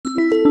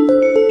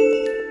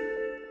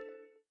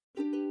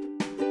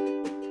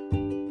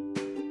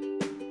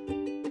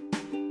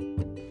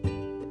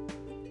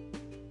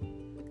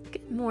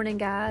morning,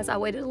 guys. I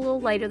waited a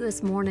little later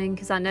this morning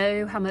because I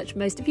know how much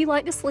most of you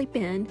like to sleep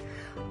in.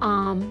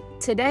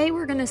 Today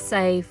we're going to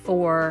save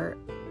for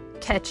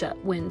Catch-Up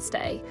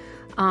Wednesday.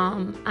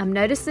 I'm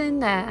noticing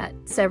that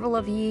several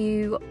of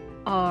you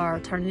are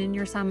turning in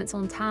your assignments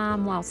on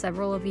time while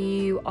several of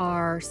you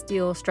are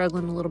still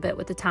struggling a little bit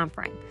with the time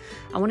frame.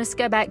 I want us to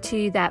go back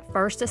to that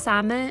first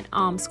assignment,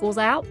 school's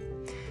out,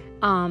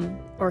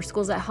 or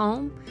school's at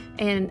home,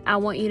 and I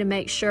want you to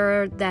make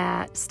sure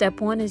that step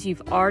one is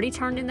you've already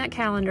turned in that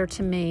calendar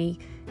to me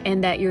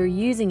and that you're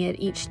using it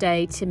each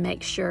day to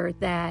make sure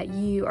that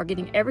you are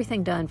getting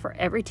everything done for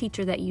every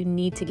teacher that you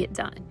need to get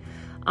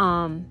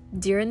done.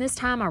 During this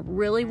time, I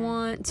really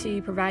want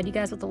to provide you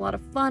guys with a lot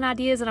of fun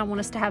ideas, and I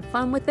want us to have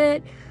fun with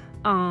it.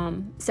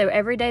 So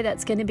every day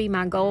that's going to be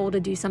my goal, to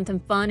do something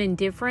fun and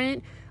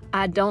different.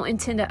 I don't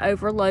intend to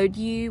overload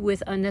you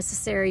with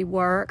unnecessary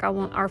work. I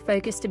want our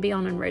focus to be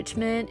on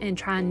enrichment and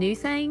trying new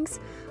things.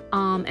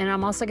 And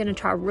I'm also going to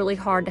try really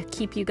hard to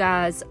keep you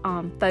guys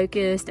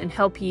focused and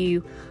help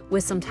you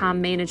with some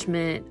time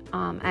management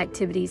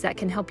activities that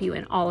can help you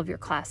in all of your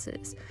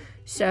classes.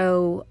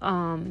 So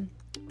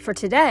for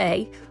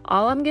today,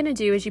 all I'm going to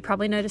do, as you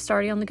probably noticed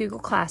already on the Google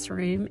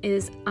Classroom,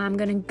 is I'm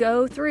going to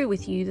go through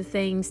with you the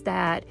things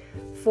that,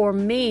 for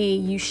me,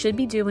 you should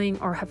be doing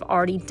or have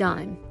already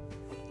done.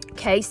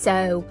 Okay,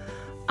 so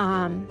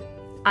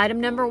item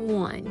number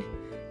 1,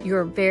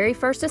 your very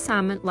first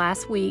assignment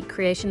last week,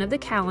 creation of the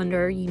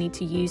calendar. You need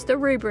to use the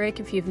rubric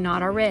if you've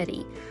not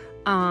already.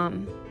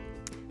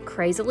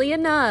 Crazily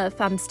enough,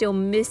 I'm still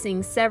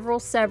missing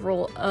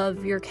several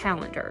of your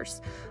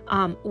calendars.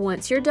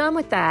 Once you're done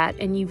with that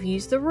and you've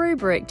used the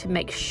rubric to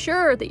make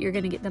sure that you're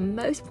going to get the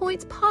most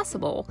points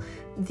possible,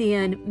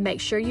 then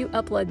make sure you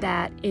upload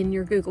that in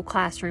your Google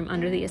Classroom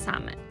under the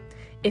assignment.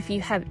 If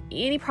you have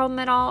any problem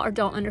at all or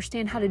don't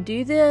understand how to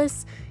do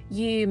this,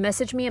 you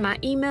message me in my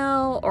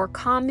email or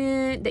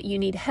comment that you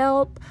need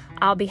help.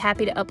 I'll be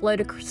happy to upload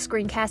a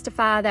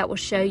screencastify that will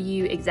show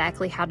you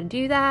exactly how to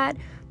do that.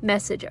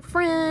 Message a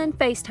friend,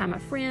 FaceTime a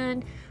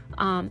friend,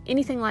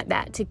 anything like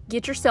that to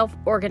get yourself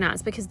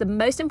organized, because the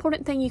most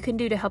important thing you can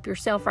do to help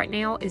yourself right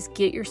now is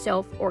get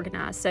yourself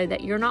organized so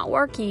that you're not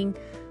working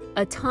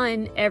a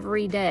ton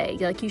every day.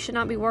 Like, you should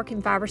not be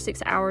working 5 or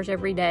 6 hours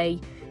every day.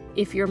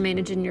 If you're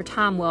managing your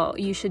time well,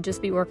 you should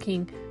just be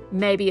working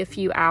maybe a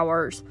few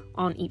hours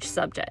on each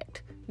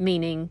subject,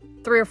 meaning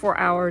 3 or 4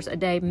 hours a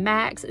day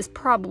max is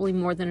probably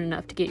more than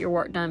enough to get your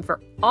work done for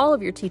all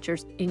of your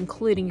teachers,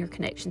 including your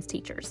connections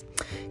teachers.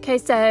 Okay,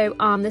 so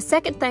the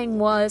second thing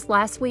was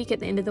last week at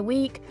the end of the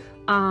week,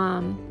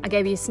 I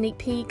gave you a sneak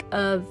peek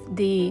of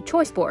the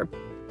choice board.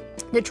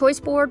 The choice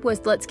board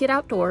was Let's Get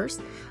Outdoors.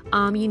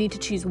 You need to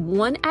choose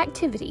one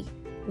activity,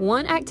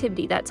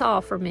 that's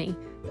all for me,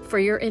 for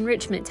your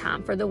enrichment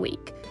time for the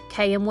week.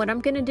 Okay, and what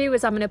I'm going to do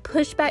is I'm going to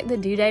push back the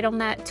due date on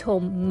that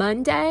till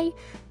Monday,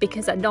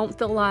 because I don't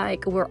feel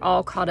like we're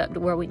all caught up to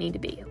where we need to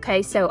be.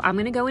 Okay, so I'm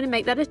going to go in and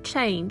make that a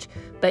change,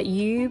 but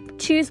you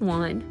choose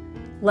one.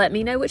 Let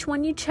me know which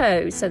one you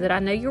chose so that I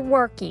know you're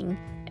working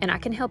and I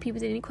can help you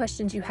with any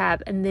questions you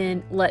have. And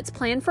then let's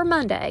plan for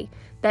Monday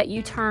that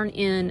you turn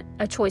in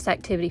a choice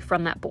activity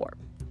from that board.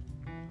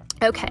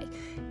 Okay,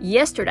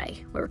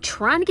 yesterday, we were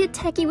trying to get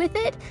techie with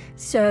it,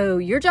 so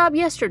your job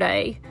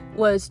yesterday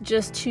was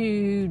just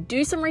to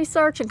do some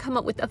research and come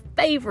up with a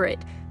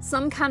favorite,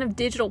 some kind of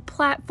digital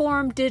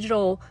platform,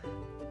 digital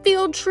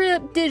field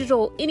trip,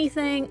 digital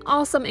anything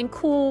awesome and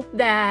cool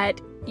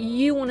that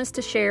you want us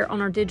to share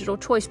on our digital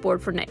choice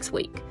board for next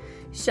week.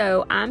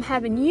 So I'm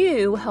having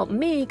you help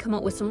me come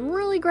up with some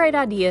really great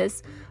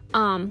ideas,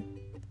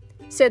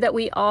 so that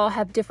we all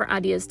have different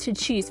ideas to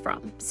choose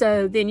from.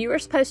 So then you are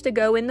supposed to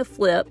go in the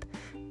flip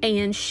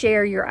and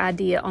share your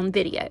idea on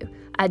video.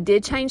 I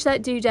did change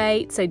that due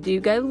date, so do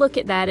go look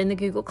at that in the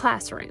Google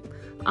Classroom.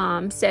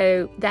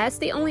 So that's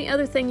the only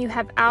other thing you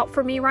have out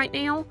for me right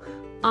now.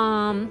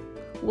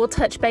 We'll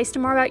touch base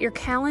tomorrow about your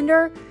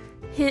calendar.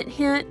 Hint,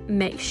 hint,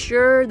 make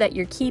sure that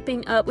you're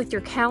keeping up with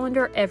your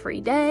calendar every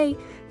day,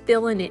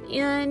 filling it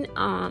in.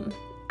 I'm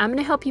going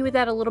to help you with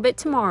that a little bit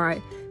tomorrow.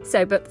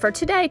 So, but for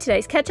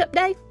today's catch-up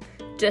day,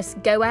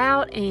 just go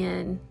out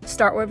and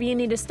start wherever you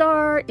need to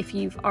start. If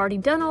you've already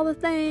done all the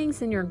things,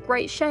 then you're in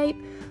great shape.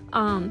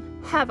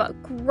 Have a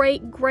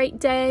great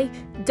day.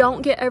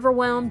 Don't get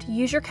overwhelmed.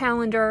 Use your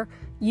calendar.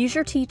 Use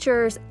your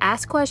teachers.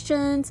 Ask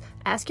questions.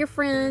 Ask your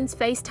friends.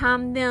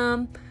 FaceTime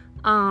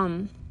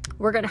them.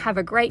 We're going to have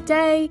a great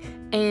day,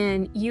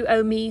 and you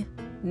owe me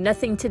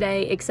nothing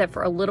today except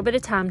for a little bit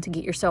of time to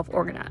get yourself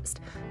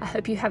organized. I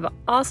hope you have an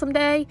awesome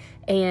day,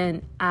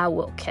 and I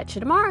will catch you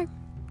tomorrow.